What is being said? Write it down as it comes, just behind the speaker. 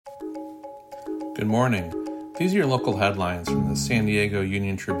Good morning. These are your local headlines from the San Diego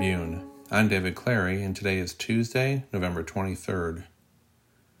Union Tribune. I'm David Clary, and today is Tuesday, November 23rd.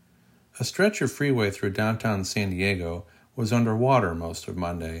 A stretch of freeway through downtown San Diego was underwater most of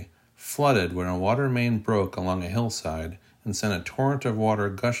Monday, flooded when a water main broke along a hillside and sent a torrent of water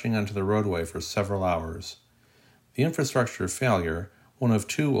gushing onto the roadway for several hours. The infrastructure failure, one of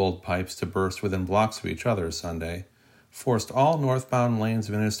two old pipes to burst within blocks of each other Sunday, forced all northbound lanes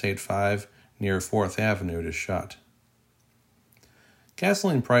of Interstate 5 near 4th Avenue to shut.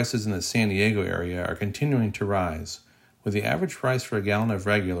 Gasoline prices in the San Diego area are continuing to rise, with the average price for a gallon of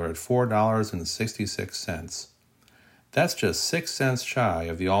regular at $4.66. That's just 6 cents shy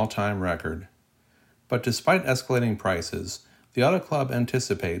of the all-time record. But despite escalating prices, the Auto Club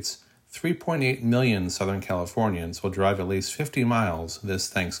anticipates 3.8 million Southern Californians will drive at least 50 miles this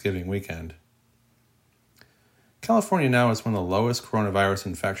Thanksgiving weekend. California now has one of the lowest coronavirus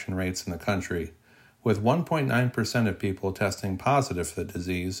infection rates in the country, with 1.9% of people testing positive for the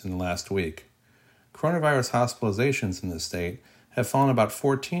disease in the last week. Coronavirus hospitalizations in the state have fallen about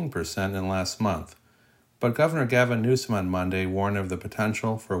 14% in the last month, but Governor Gavin Newsom on Monday warned of the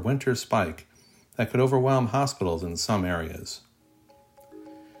potential for a winter spike that could overwhelm hospitals in some areas.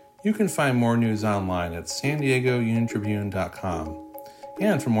 You can find more news online at SanDiegoUnionTribune.com.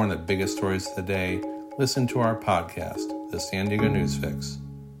 And for more on the biggest stories of the day, listen to our podcast, the San Diego News Fix.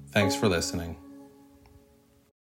 Thanks for listening.